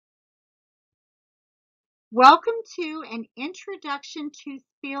Welcome to an introduction to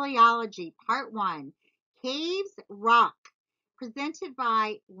speleology, part 1, Caves Rock, presented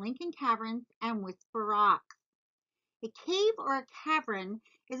by Lincoln Caverns and Whisper Rocks. A cave or a cavern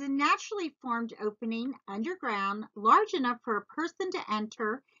is a naturally formed opening underground large enough for a person to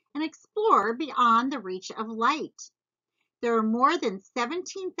enter and explore beyond the reach of light. There are more than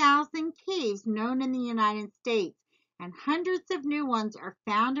 17,000 caves known in the United States, and hundreds of new ones are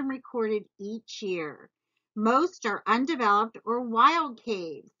found and recorded each year. Most are undeveloped or wild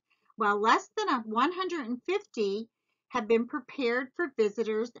caves, while less than 150 have been prepared for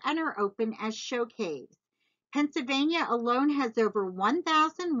visitors and are open as show caves. Pennsylvania alone has over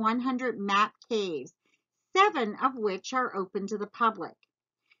 1,100 mapped caves, 7 of which are open to the public.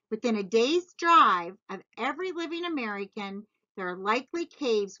 Within a day's drive of every living American, there are likely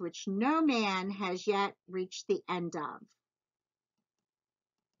caves which no man has yet reached the end of.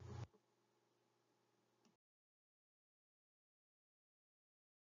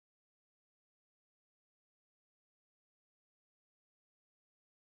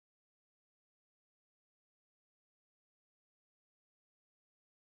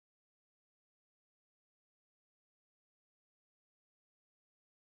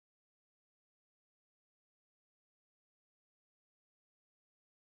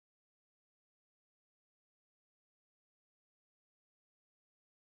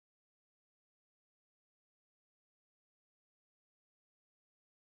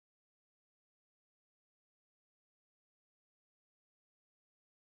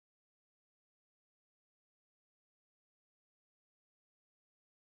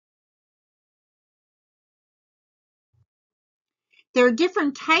 There are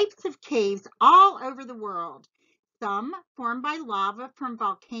different types of caves all over the world. Some formed by lava from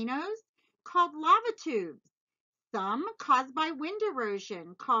volcanoes, called lava tubes. Some caused by wind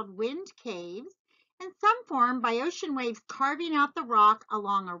erosion, called wind caves. And some formed by ocean waves carving out the rock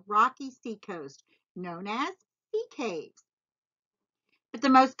along a rocky seacoast, known as sea caves. But the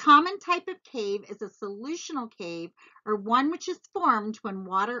most common type of cave is a solutional cave, or one which is formed when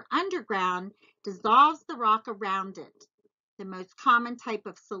water underground dissolves the rock around it. The most common type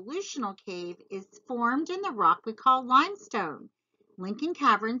of solutional cave is formed in the rock we call limestone. Lincoln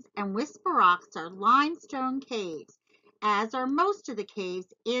Caverns and Whisper Rocks are limestone caves, as are most of the caves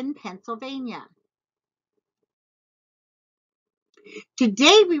in Pennsylvania.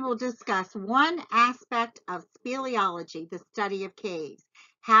 Today we will discuss one aspect of speleology, the study of caves,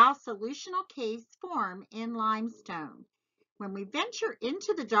 how solutional caves form in limestone. When we venture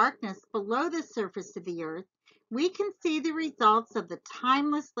into the darkness below the surface of the earth, we can see the results of the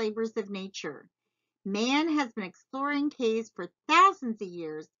timeless labors of nature. Man has been exploring caves for thousands of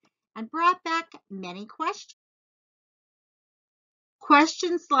years and brought back many questions.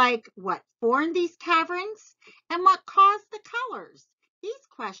 Questions like what formed these caverns and what caused the colors. These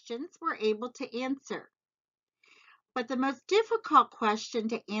questions we're able to answer. But the most difficult question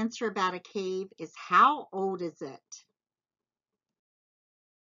to answer about a cave is how old is it?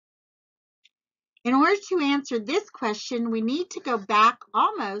 In order to answer this question, we need to go back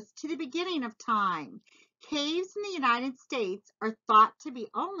almost to the beginning of time. Caves in the United States are thought to be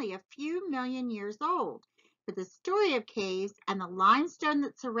only a few million years old, but the story of caves and the limestone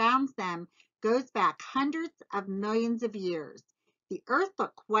that surrounds them goes back hundreds of millions of years. The earth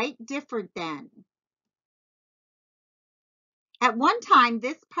looked quite different then. At one time,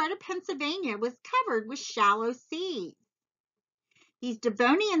 this part of Pennsylvania was covered with shallow seas. These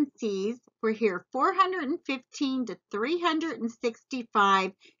Devonian seas were here 415 to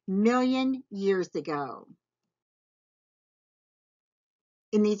 365 million years ago.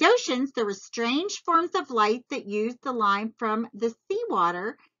 In these oceans, there were strange forms of life that used the lime from the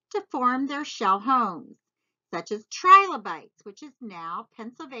seawater to form their shell homes, such as trilobites, which is now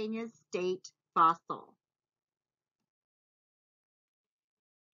Pennsylvania's state fossil.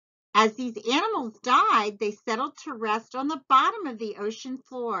 As these animals died, they settled to rest on the bottom of the ocean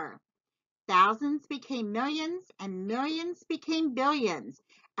floor. Thousands became millions and millions became billions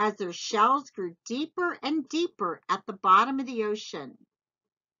as their shells grew deeper and deeper at the bottom of the ocean.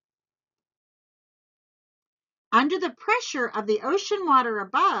 Under the pressure of the ocean water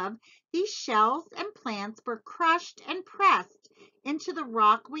above, these shells and plants were crushed and pressed into the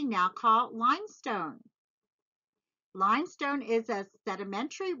rock we now call limestone. Limestone is a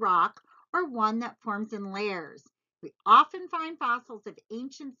sedimentary rock, or one that forms in layers. We often find fossils of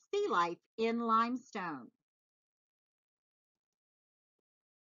ancient sea life in limestone.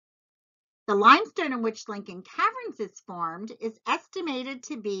 The limestone in which Lincoln Caverns is formed is estimated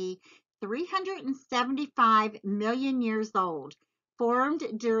to be 375 million years old, formed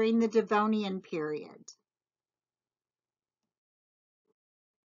during the Devonian period.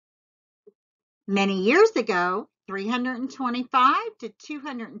 Many years ago, 325 to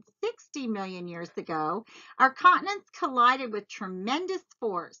 260 million years ago, our continents collided with tremendous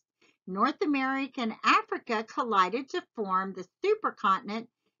force. North America and Africa collided to form the supercontinent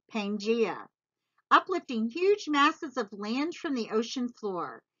Pangaea, uplifting huge masses of land from the ocean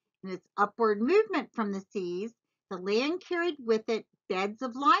floor. In its upward movement from the seas, the land carried with it beds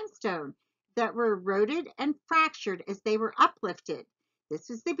of limestone that were eroded and fractured as they were uplifted. This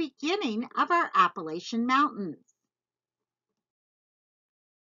was the beginning of our Appalachian Mountains.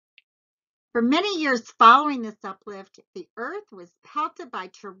 For many years following this uplift, the earth was pelted by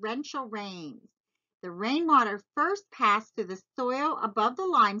torrential rains. The rainwater first passed through the soil above the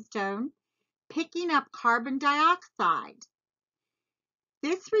limestone, picking up carbon dioxide.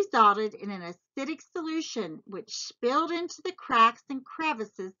 This resulted in an acidic solution which spilled into the cracks and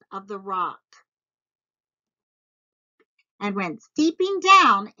crevices of the rock and went seeping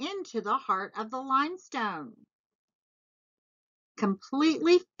down into the heart of the limestone,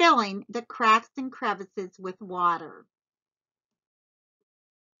 completely filling the cracks and crevices with water.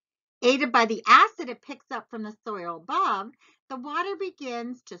 Aided by the acid it picks up from the soil above, the water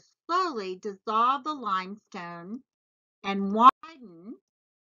begins to slowly dissolve the limestone and widen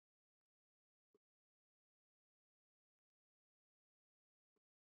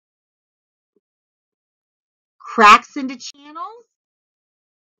cracks into channels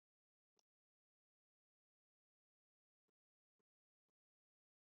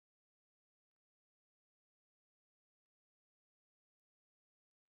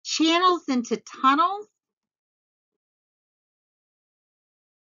into tunnels,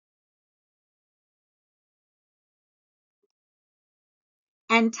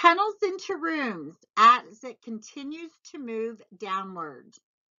 and tunnels into rooms as it continues to move downward.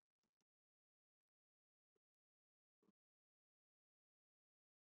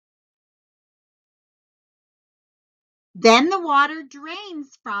 Then the water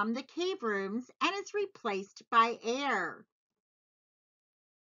drains from the cave rooms and is replaced by air.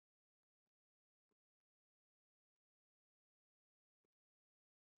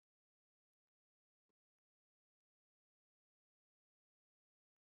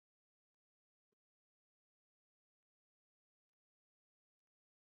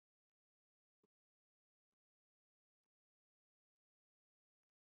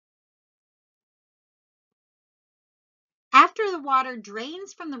 After the water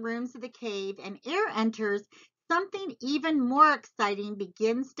drains from the rooms of the cave and air enters, something even more exciting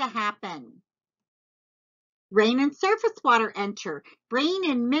begins to happen. Rain and surface water enter, bringing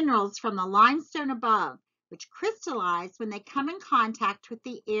in minerals from the limestone above, which crystallize when they come in contact with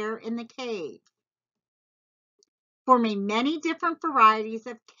the air in the cave, forming many different varieties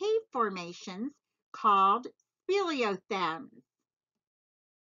of cave formations called speleothems.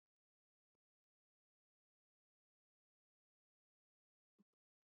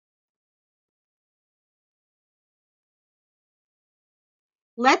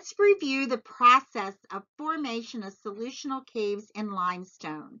 Let's review the process of formation of solutional caves in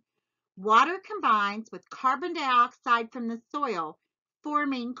limestone. Water combines with carbon dioxide from the soil,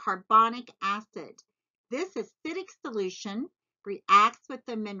 forming carbonic acid. This acidic solution reacts with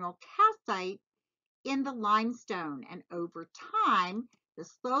the mineral calcite in the limestone, and over time, the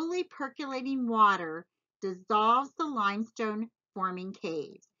slowly percolating water dissolves the limestone, forming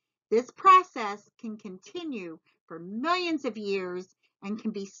caves. This process can continue for millions of years and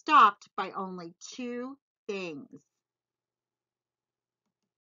can be stopped by only two things: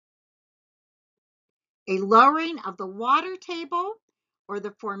 a lowering of the water table or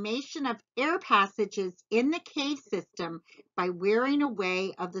the formation of air passages in the cave system by wearing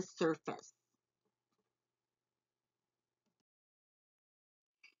away of the surface.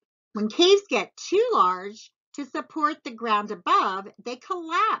 When caves get too large to support the ground above, they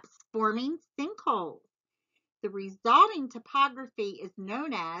collapse, forming sinkholes. The resulting topography is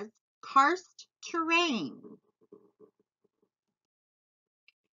known as karst terrain.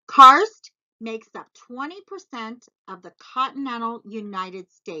 Karst makes up 20% of the continental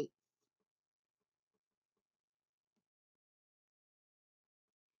United States.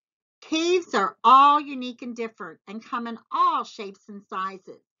 Caves are all unique and different and come in all shapes and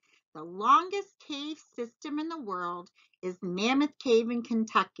sizes. The longest cave system in the world is Mammoth Cave in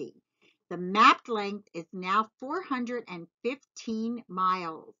Kentucky. The mapped length is now 415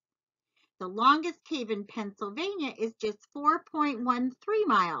 miles. The longest cave in Pennsylvania is just 4.13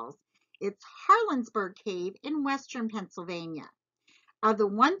 miles. It's Harlansburg Cave in western Pennsylvania. Of the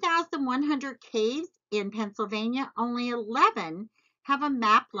 1,100 caves in Pennsylvania, only 11 have a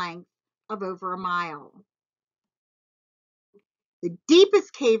map length of over a mile. The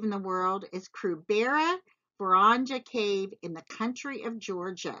deepest cave in the world is Krubera Varanja Cave in the country of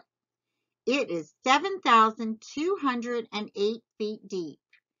Georgia. It is 7,208 feet deep,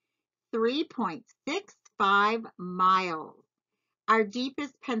 3.65 miles. Our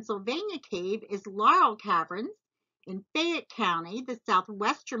deepest Pennsylvania cave is Laurel Caverns in Fayette County, the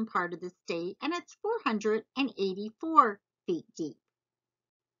southwestern part of the state, and it's 484 feet deep.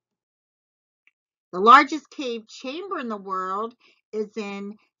 The largest cave chamber in the world is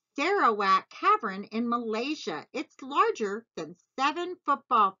in Sarawak Cavern in Malaysia. It's larger than 7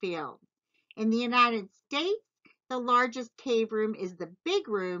 football fields. In the United States, the largest cave room is the Big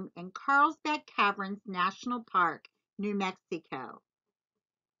Room in Carlsbad Caverns National Park, New Mexico.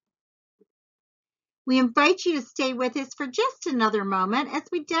 We invite you to stay with us for just another moment as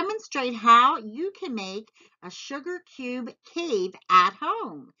we demonstrate how you can make a sugar cube cave at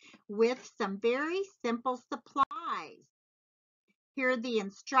home with some very simple supplies. Here are the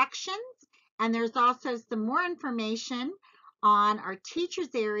instructions, and there's also some more information on our teachers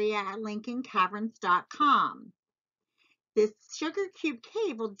area at lincolncaverns.com. This sugar cube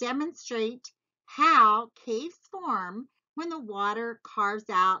cave will demonstrate how caves form when the water carves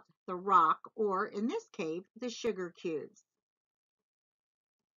out the rock, or in this cave, the sugar cubes.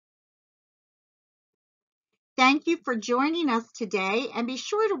 Thank you for joining us today, and be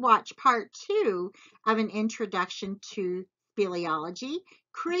sure to watch part 2 of an introduction to speleology,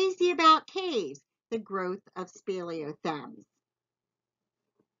 Crazy About Caves, the growth of speleothems.